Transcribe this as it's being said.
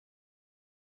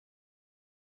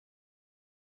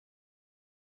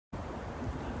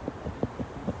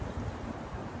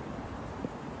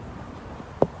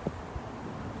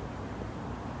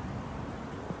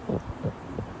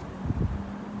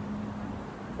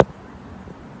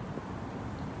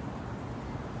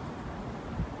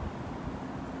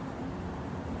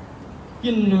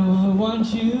You know I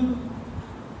want you.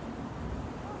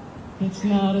 It's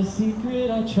not a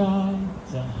secret I try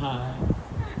to hide.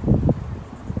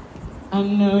 I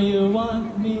know you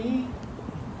want me,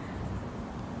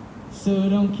 so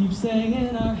don't keep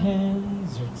saying our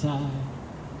hands are tied.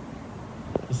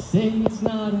 You say it's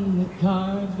not in the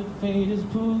cards, but fate is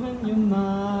pulling you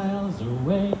miles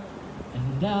away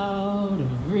and out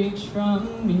of reach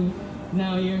from me.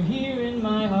 Now you're here in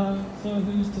my heart, so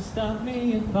who's to stop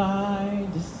me if I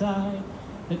decide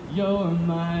that you're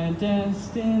my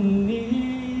destiny?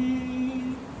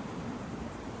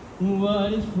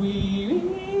 What if we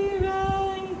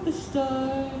rewrite the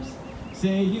stars?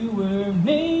 Say you were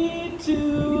made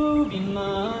to be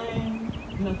mine.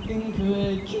 Nothing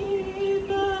could keep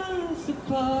us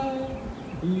apart.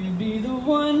 You'd be the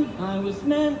one I was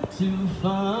meant to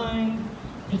find.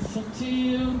 It's up to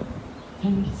you,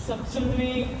 and it's up to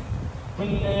me.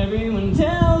 When everyone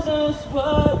tells us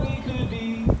what we could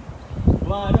be,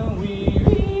 why don't we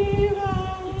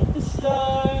rewrite the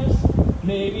stars?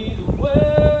 Maybe the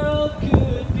world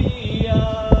could be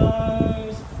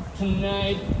ours.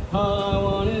 Tonight, all I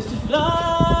want is to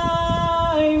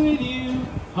fly with you.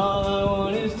 All I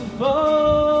want is to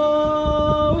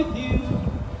fall with you.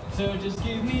 So just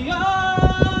give me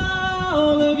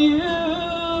all of you.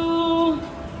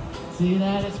 Say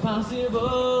that it's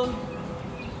possible.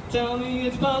 Tell me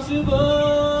it's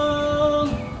possible.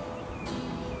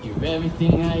 You're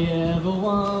everything I ever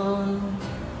want.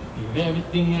 You're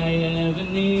everything I ever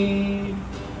need.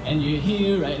 And you're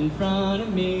here right in front of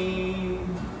me.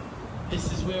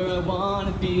 This is where I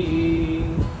wanna be.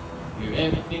 You're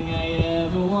everything I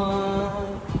ever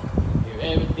want. You're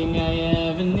everything I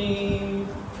ever need.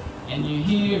 And you're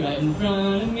here right in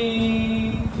front of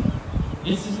me.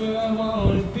 This is where I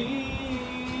wanna be.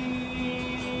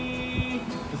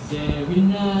 Every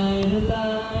night I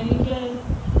lie in bed,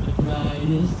 the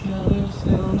brightest colors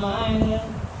fill my head.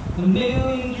 A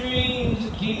million dreams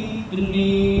are keeping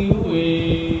me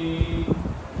awake.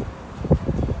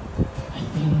 I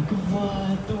think of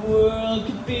what the world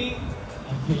could be,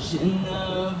 a vision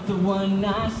of the one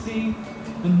I see.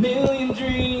 A million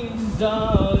dreams is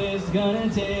all it's gonna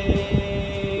take.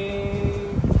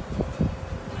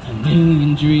 A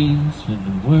million dreams for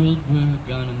the world we're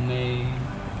gonna make.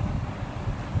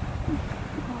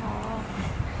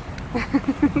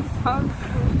 Sounds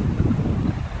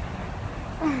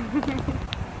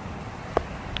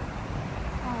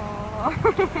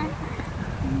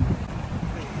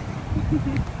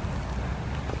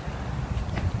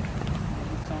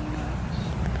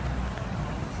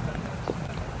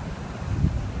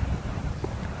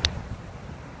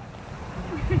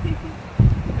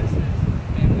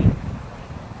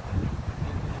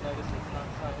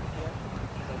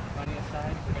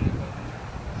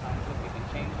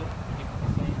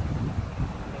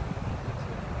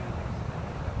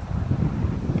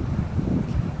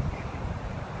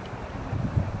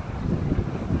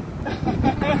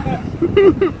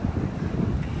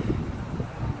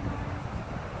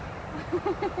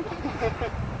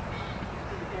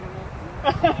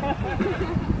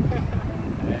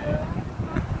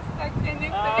Stuck in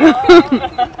it.